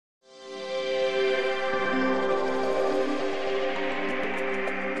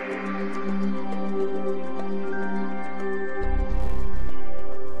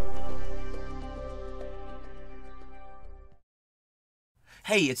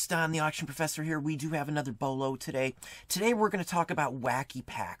Hey, it's Don the Auction Professor here. We do have another BOLO today. Today we're going to talk about wacky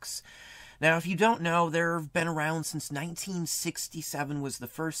packs. Now, if you don't know, they've been around since 1967 was the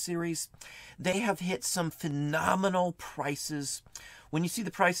first series. They have hit some phenomenal prices. When you see the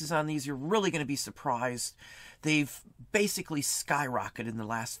prices on these, you're really going to be surprised. They've basically skyrocketed in the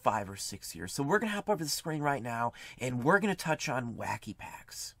last 5 or 6 years. So we're going to hop over the screen right now, and we're going to touch on wacky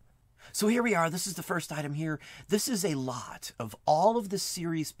packs. So here we are. This is the first item here. This is a lot of all of the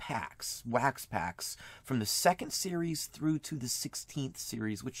series packs, wax packs, from the 2nd series through to the 16th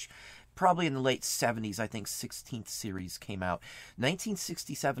series, which probably in the late 70s, I think 16th series came out.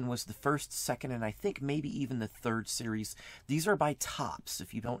 1967 was the first, second, and I think maybe even the 3rd series. These are by Topps.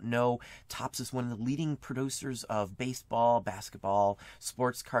 If you don't know, Topps is one of the leading producers of baseball, basketball,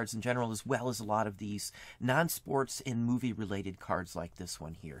 sports cards in general, as well as a lot of these non-sports and movie-related cards like this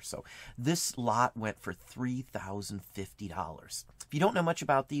one here. So this lot went for $3,050. If you don't know much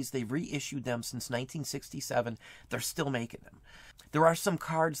about these, they've reissued them since 1967. They're still making them. There are some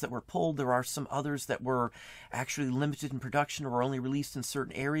cards that were pulled. There are some others that were actually limited in production or only released in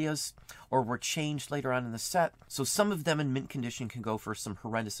certain areas or were changed later on in the set. So some of them in mint condition can go for some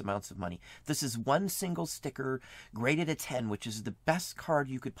horrendous amounts of money. This is one single sticker graded a 10, which is the best card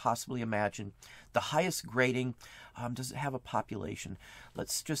you could possibly imagine. The highest grading. Does it have a population?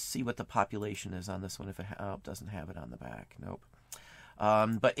 Let's just see what the population is on this one. If it doesn't have it on the back. Nope.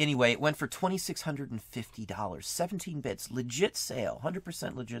 But anyway, it went for $2,650, 17 bits, legit sale,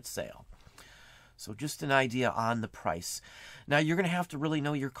 100% legit sale. So just an idea on the price. Now, you're going to have to really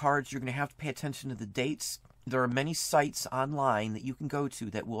know your cards. You're going to have to pay attention to the dates. There are many sites online that you can go to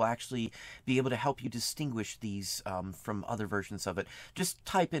that will actually be able to help you distinguish these from other versions of it. Just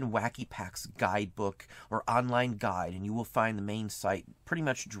type in Wacky Packs Guidebook or Online Guide, and you will find the main site pretty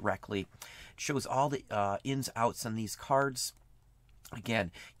much directly. It shows all the ins, outs on these cards.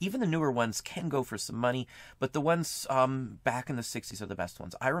 Again, even the newer ones can go for some money, but the ones back in the 60s are the best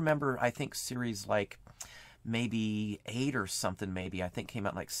ones. I remember, I think, series like maybe 8 or something, maybe, I think came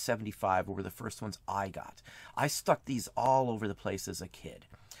out like 75, were the first ones I got. I stuck these all over the place as a kid.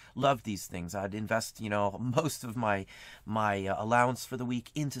 Loved these things. I'd invest, you know, most of my allowance for the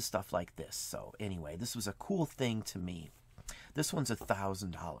week into stuff like this. So anyway, this was a cool thing to me. This one's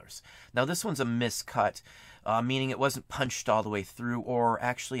 $1,000. Now, this one's a miscut, meaning it wasn't punched all the way through, or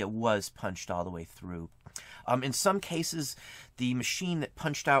actually it was punched all the way through. In some cases, the machine that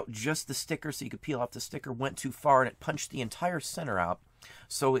punched out just the sticker so you could peel off the sticker went too far, and it punched the entire center out,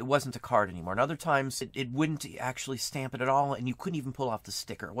 so it wasn't a card anymore. And other times, it wouldn't actually stamp it at all, and you couldn't even pull off the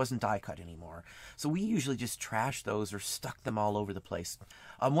sticker. It wasn't die cut anymore. So we usually just trashed those or stuck them all over the place.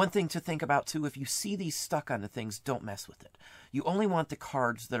 One thing to think about, too, if you see these stuck onto things, don't mess with it. You only want the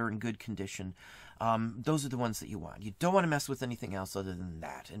cards that are in good condition. Those are the ones that you want. You don't want to mess with anything else other than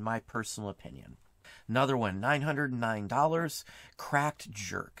that, in my personal opinion. Another one, $909, Cracked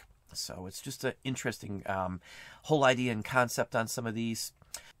Jerk. So it's just an interesting whole idea and concept on some of these.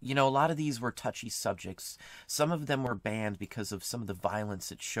 You know, a lot of these were touchy subjects. Some of them were banned because of some of the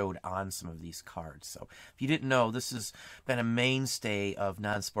violence it showed on some of these cards. So if you didn't know, this has been a mainstay of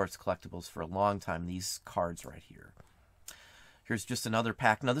non-sports collectibles for a long time, these cards right here. Here's just another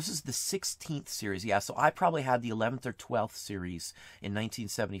pack. Now, this is the 16th series. Yeah, so I probably had the 11th or 12th series in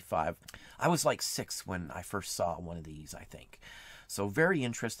 1975. I was like 6 when I first saw one of these, I think. So very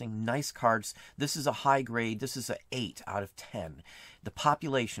interesting, nice cards. This is a high grade. This is an 8 out of 10. The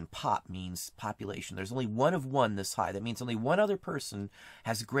population, pop means population. There's only one of one this high. That means only one other person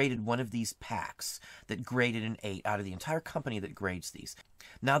has graded one of these packs that graded an 8 out of the entire company that grades these.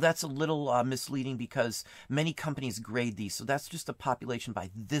 Now, that's a little misleading because many companies grade these, so that's just a population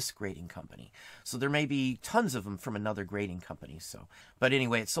by this grading company. So there may be tons of them from another grading company. So, but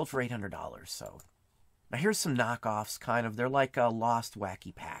anyway, it sold for $800. So now here's some knockoffs, kind of. They're like lost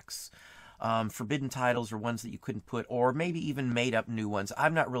wacky packs. Forbidden titles or ones that you couldn't put, or maybe even made up new ones.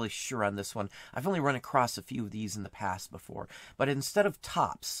 I'm not really sure on this one. I've only run across a few of these in the past before. But instead of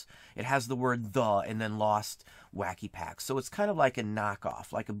Topps, it has the word the and then lost wacky packs. So it's kind of like a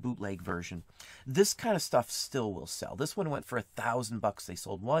knockoff, like a bootleg version. This kind of stuff still will sell. This one went for $1,000. They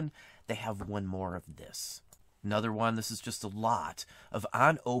sold one. They have one more of this. Another one, this is just a lot of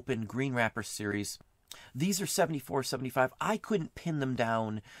unopened green wrapper series. These are 74, 75. I couldn't pin them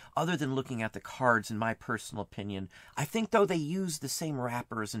down other than looking at the cards, in my personal opinion. I think, though, they use the same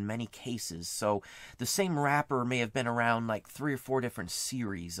wrappers in many cases. So the same wrapper may have been around like 3 or 4 different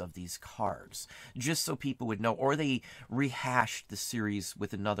series of these cards, just so people would know. Or they rehashed the series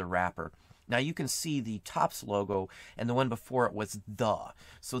with another wrapper. Now you can see the Topps logo, and the one before it was the.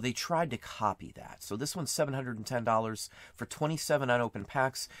 So they tried to copy that. So this one's $710 for 27 unopened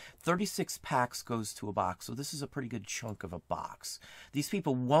packs. 36 packs goes to a box. So this is a pretty good chunk of a box. These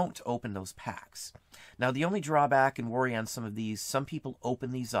people won't open those packs. Now the only drawback and worry on some of these, some people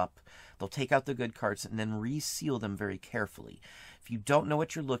open these up. They'll take out the good cards and then reseal them very carefully. If you don't know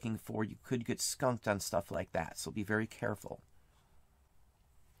what you're looking for, you could get skunked on stuff like that. So be very careful.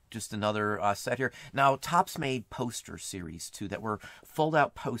 Just another set here. Now, Topps made poster series, too, that were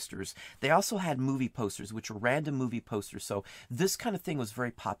fold-out posters. They also had movie posters, which were random movie posters. So this kind of thing was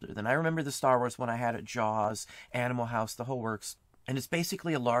very popular. Then I remember the Star Wars one I had at Jaws, Animal House, the whole works. And it's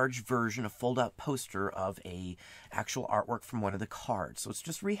basically a large version, a fold-out poster of a actual artwork from one of the cards. So it's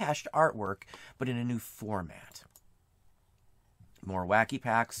just rehashed artwork, but in a new format. More wacky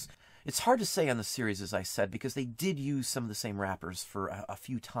packs. It's hard to say on the series, as I said, because they did use some of the same wrappers for a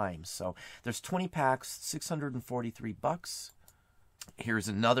few times. So there's 20 packs, $643. Here's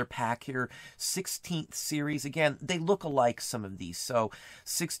another pack here, 16th series. Again, they look alike, some of these. So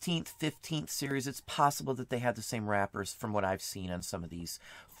 16th, 15th series, it's possible that they had the same wrappers from what I've seen on some of these.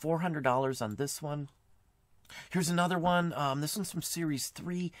 $400 on this one. Here's another one. This one's from Series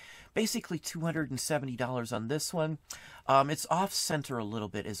 3. Basically $270 on this one. It's off-center a little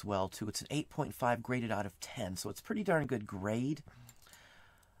bit as well, too. It's an 8.5 graded out of 10, so it's pretty darn good grade.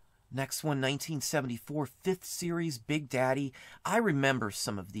 Next one, 1974, 5th Series, Big Daddy. I remember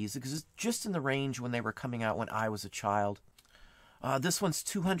some of these because it's just in the range when they were coming out when I was a child. This one's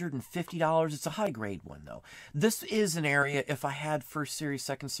 $250. It's a high-grade one, though. This is an area, if I had first series,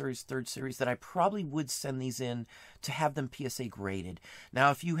 second series, third series, that I probably would send these in to have them PSA graded.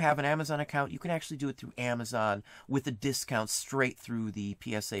 Now, if you have an Amazon account, you can actually do it through Amazon with a discount straight through the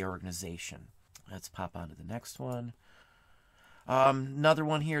PSA organization. Let's pop on to the next one. Another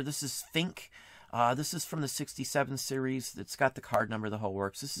one here. This is Fink. This is from the 67 series. It's got the card number, the whole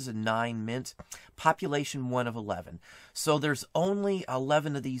works. This is a 9 mint, population 1 of 11. So there's only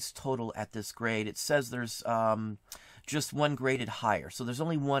 11 of these total at this grade. It says there's just one graded higher. So there's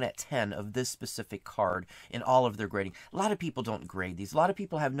only 1 at 10 of this specific card in all of their grading. A lot of people don't grade these. A lot of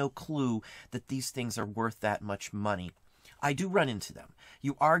people have no clue that these things are worth that much money. I do run into them.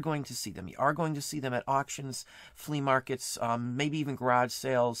 You are going to see them. You are going to see them at auctions, flea markets, maybe even garage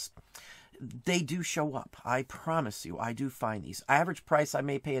sales. They do show up. I promise you, I do find these. Average price, I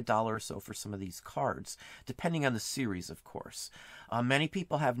may pay $1 or so for some of these cards, depending on the series, of course. Many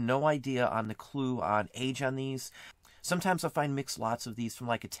people have no idea on the clue on age on these. Sometimes I find mixed lots of these from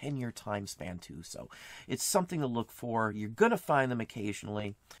like a 10-year time span too, so it's something to look for. You're going to find them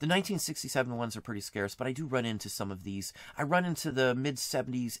occasionally. The 1967 ones are pretty scarce, but I do run into some of these. I run into the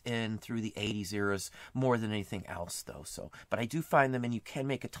mid-70s and through the 80s eras more than anything else, though. But I do find them, and you can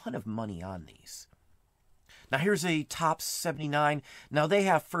make a ton of money on these. Now here's a Topps 79. Now they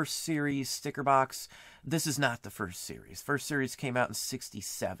have first series sticker box. This is not the first series. First series came out in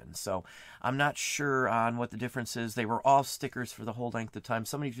 67, so I'm not sure on what the difference is. They were all stickers for the whole length of time.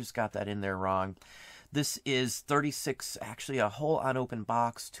 Somebody just got that in there wrong. This is 36, actually a whole unopened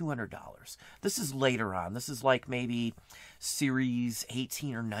box, $200. This is later on. This is like maybe series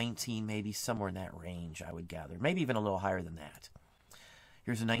 18 or 19, maybe somewhere in that range, I would gather. Maybe even a little higher than that.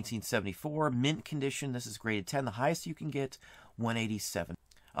 Here's a 1974, mint condition. This is graded 10. The highest you can get, 187.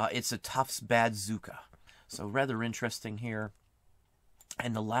 It's a Tufts Bazooka. So rather interesting here.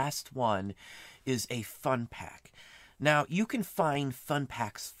 And the last one is a fun pack. Now, you can find fun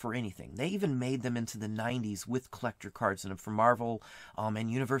packs for anything. They even made them into the 90s with collector cards in them for Marvel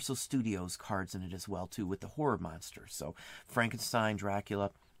and Universal Studios cards in it as well, too, with the horror monsters. So Frankenstein,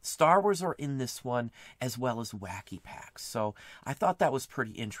 Dracula. Star Wars are in this one, as well as wacky packs. So I thought that was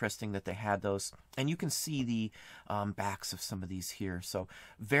pretty interesting that they had those. And you can see the backs of some of these here. So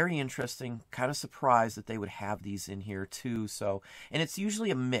very interesting. Kind of surprised that they would have these in here too. So, and it's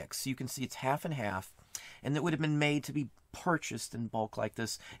usually a mix. You can see it's half and half. And it would have been made to be purchased in bulk like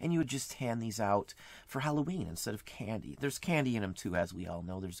this, and you would just hand these out for Halloween instead of candy. There's candy in them too, as we all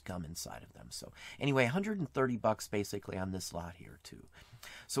know. There's gum inside of them. So anyway, $130 basically on this lot here too.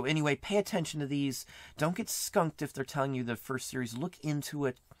 So anyway, pay attention to these. Don't get skunked if they're telling you the first series. Look into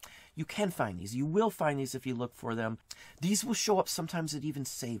it. You can find these. You will find these if you look for them. These will show up sometimes at even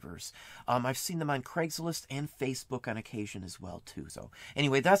Savers. I've seen them on Craigslist and Facebook on occasion as well, too. So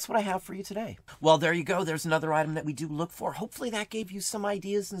anyway, that's what I have for you today. Well, there you go. There's another item that we do look for. Hopefully that gave you some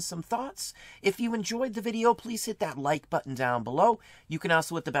ideas and some thoughts. If you enjoyed the video, please hit that like button down below. You can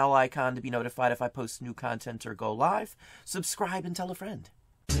also hit the bell icon to be notified if I post new content or go live. Subscribe and tell a friend.